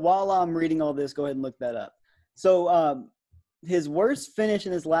 So while I'm reading all this, go ahead and look that up. So his worst finish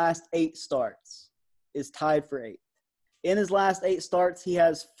in his last 8 starts is tied for 8th. In his last 8 starts, he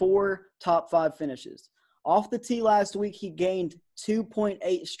has 4 top 5 finishes. Off the tee last week, he gained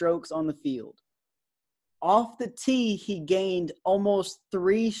 2.8 strokes on the field. Off the tee, he gained almost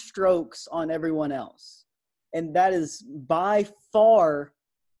 3 strokes on everyone else. And that is by far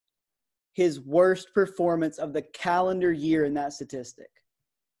his worst performance of the calendar year in that statistic.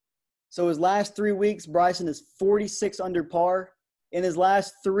 So his last 3 weeks, Bryson is 46 under par. In his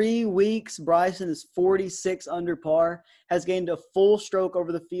last 3 weeks, Bryson is 46 under par, has gained a full stroke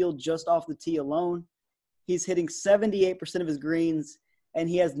over the field just off the tee alone. He's hitting 78% of his greens, and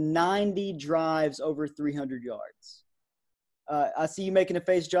he has 90 drives over 300 yards. I see you making a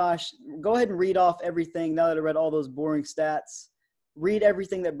face, Josh. Go ahead and read off everything now that I read all those boring stats. Read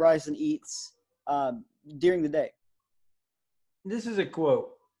everything that Bryson eats during the day. This is a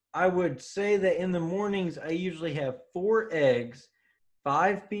quote. I would say that in the mornings, I usually have 4 eggs,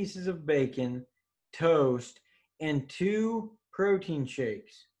 5 pieces of bacon, toast, and 2 protein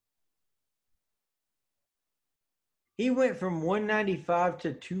shakes. He went from 195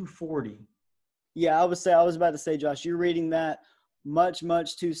 to 240. Yeah, I was about to say, Josh, you're reading that much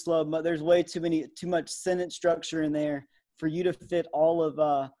too slow. But there's way too much sentence structure in there for you to fit all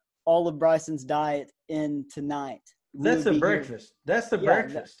of Bryson's diet in tonight. That's the breakfast. That's the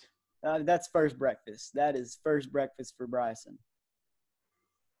breakfast. That's first breakfast. That is first breakfast for Bryson.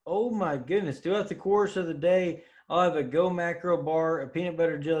 Oh my goodness. Throughout the course of the day, I'll have a Go Macro bar, a peanut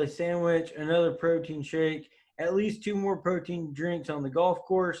butter jelly sandwich, another protein shake, at least 2 more protein drinks on the golf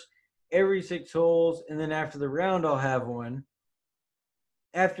course every 6 holes. And then after the round, I'll have one.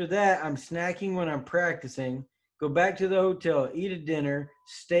 After that, I'm snacking when I'm practicing, go back to the hotel, eat a dinner,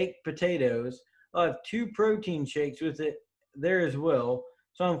 steak, potatoes. I'll have 2 protein shakes with it there as well.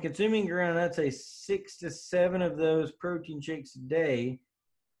 So I'm consuming around, I'd say, 6 to 7 of those protein shakes a day.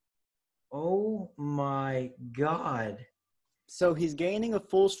 Oh my God. So he's gaining a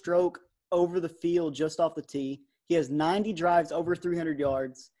full stroke over the field just off the tee. He has 90 drives over 300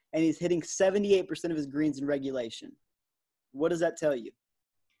 yards, and he's hitting 78% of his greens in regulation. What does that tell you?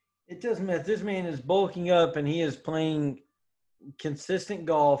 It doesn't matter. This man is bulking up, and he is playing consistent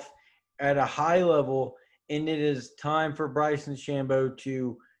golf at a high level, and it is time for Bryson DeChambeau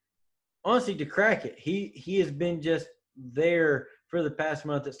to honestly to crack it. He has been just there for the past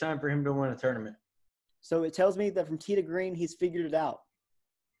month. It's time for him to win a tournament. So it tells me that from tee to green, he's figured it out.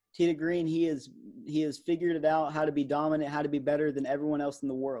 Tee to green, he has figured it out how to be dominant, how to be better than everyone else in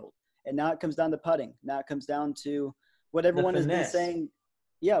the world. And now it comes down to putting. Now it comes down to what everyone has been saying.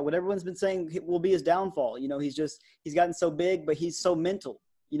 Yeah, what everyone's been saying will be his downfall. You know, he's gotten so big, but he's so mental.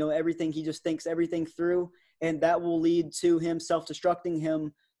 You know, he just thinks everything through, and that will lead to him self-destructing,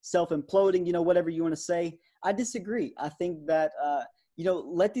 him self-imploding, you know, whatever you want to say. I disagree. I think that,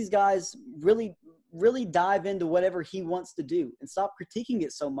 let these guys really, really dive into whatever he wants to do and stop critiquing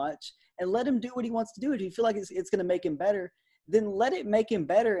it so much and let him do what he wants to do. If you feel like it's going to make him better, then let it make him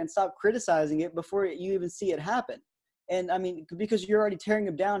better and stop criticizing it before you even see it happen. And I mean, because you're already tearing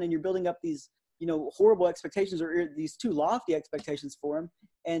him down and you're building up these, horrible expectations or these too lofty expectations for him.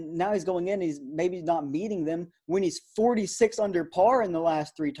 And now he's going in, he's maybe not meeting them when he's 46 under par in the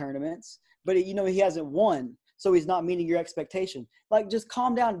last 3 tournaments, but he hasn't won. So he's not meeting your expectation. Like, just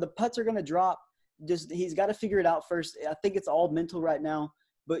calm down. The putts are going to drop. He's got to figure it out first. I think it's all mental right now.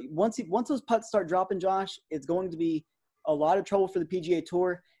 But once those putts start dropping, Josh, it's going to be a lot of trouble for the PGA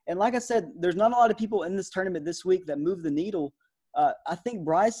Tour. And like I said, there's not a lot of people in this tournament this week that move the needle. I think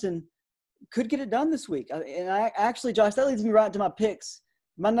Bryson could get it done this week. Actually, Josh, that leads me right into my picks.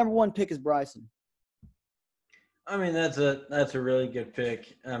 My number 1 pick is Bryson. I mean, that's a really good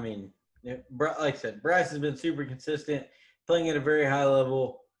pick. I mean, like I said, Bryce has been super consistent, playing at a very high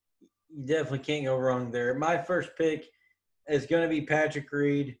level. You definitely can't go wrong there. My first pick is going to be Patrick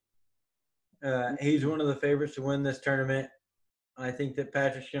Reed. He's one of the favorites to win this tournament. I think that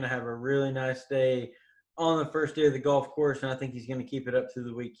Patrick's going to have a really nice day on the first day of the golf course, and I think he's going to keep it up through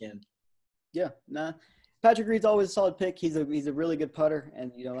the weekend. Yeah, Patrick Reed's always a solid pick. He's a really good putter,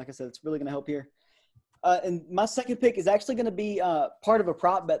 and like I said, it's really going to help here. And my second pick is actually going to be part of a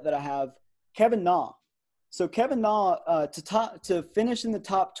prop bet that I have, Kevin Na. So Kevin Na to finish in the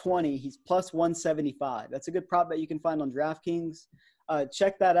top 20, he's plus 175. That's a good prop bet you can find on DraftKings.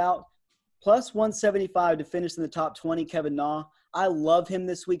 Check that out. Plus 175 to finish in the top 20, Kevin Na. I love him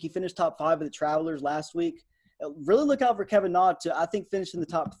this week. He finished top 5 of the Travelers last week. Really look out for Kevin Na to, I think, finish in the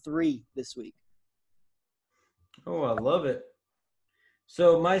top 3 this week. Oh, I love it.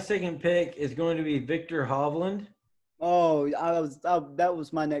 So my second pick is going to be Viktor Hovland. Oh, that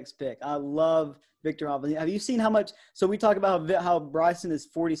was my next pick. I love Viktor Hovland. Have you seen how much – so we talk about how Bryson is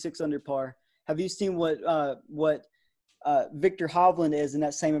 46 under par. Have you seen what Viktor Hovland is in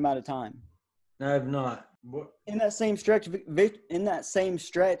that same amount of time? I have not. In that same stretch,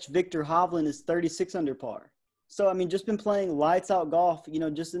 Viktor Hovland is 36 under par. So I mean, just been playing lights out golf.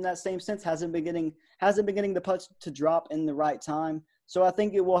 Just in that same sense, hasn't been getting the putts to drop in the right time. So I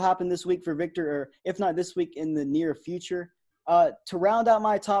think it will happen this week for Viktor, or if not this week, in the near future. To round out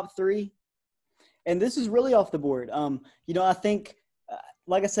my top 3, and this is really off the board. I think,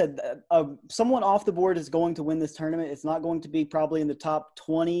 like I said, someone off the board is going to win this tournament. It's not going to be probably in the top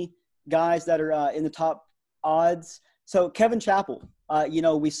 20 guys that are in the top odds. So Kevin Chappell,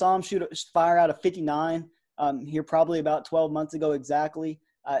 we saw him fire out a 59 here probably about 12 months ago exactly.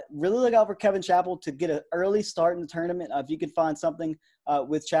 Really look out for Kevin Chappell to get an early start in the tournament. If you could find something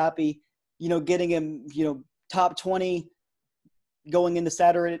with Chappie, getting him, top 20 going into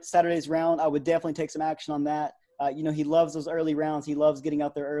Saturday's round, I would definitely take some action on that. He loves those early rounds. He loves getting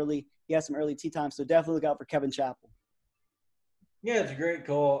out there early. He has some early tee time, so definitely look out for Kevin Chappell. Yeah, it's a great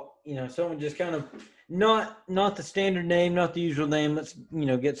call. Someone just kind of not the standard name, not the usual name. Let's,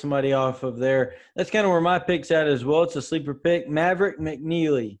 get somebody off of there. That's kind of where my pick's at as well. It's a sleeper pick, Maverick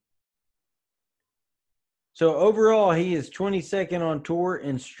McNealy. So overall, he is 22nd on tour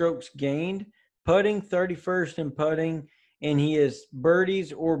in strokes gained, putting 31st in putting, and he is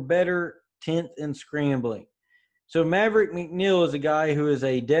birdies or better 10th in scrambling. So Maverick McNeil is a guy who is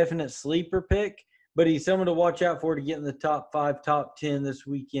a definite sleeper pick, but he's someone to watch out for to get in the top 5, top 10 this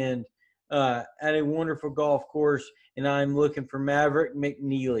weekend at a wonderful golf course. And I'm looking for Maverick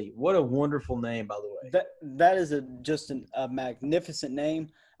McNealy. What a wonderful name, by the way. That is just a magnificent name.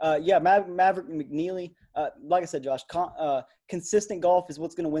 Maverick McNealy. Like I said, Josh, consistent golf is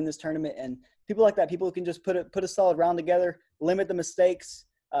what's going to win this tournament. And people like that, people who can just put a solid round together, limit the mistakes,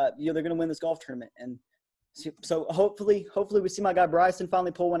 they're going to win this golf tournament. And so hopefully we see my guy Bryson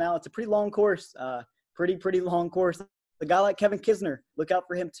finally pull one out. It's a pretty long course, pretty long course. A guy like Kevin Kisner, look out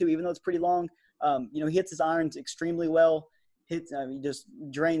for him too, even though it's pretty long. He hits his irons extremely well. He just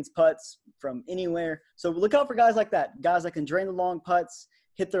drains putts from anywhere. So look out for guys like that, guys that can drain the long putts,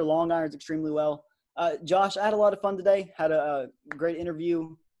 hit their long irons extremely well. Josh, I had a lot of fun today. Had a great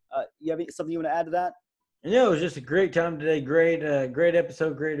interview. You have something you want to add to that? Yeah, it was just a great time today. Great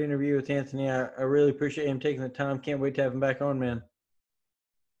episode, great interview with Anthony. I really appreciate him taking the time. Can't wait to have him back on, man.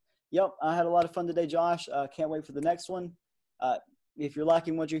 Yep, I had a lot of fun today, Josh. Can't wait for the next one. If you're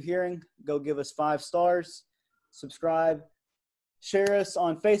liking what you're hearing, go give us 5 stars, subscribe, share us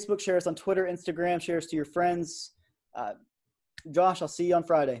on Facebook, share us on Twitter, Instagram, share us to your friends. Josh, I'll see you on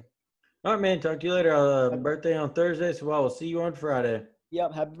Friday. All right, man. Talk to you later. Birthday on Thursday, so I will see you on Friday.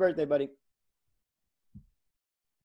 Yep, happy birthday, buddy.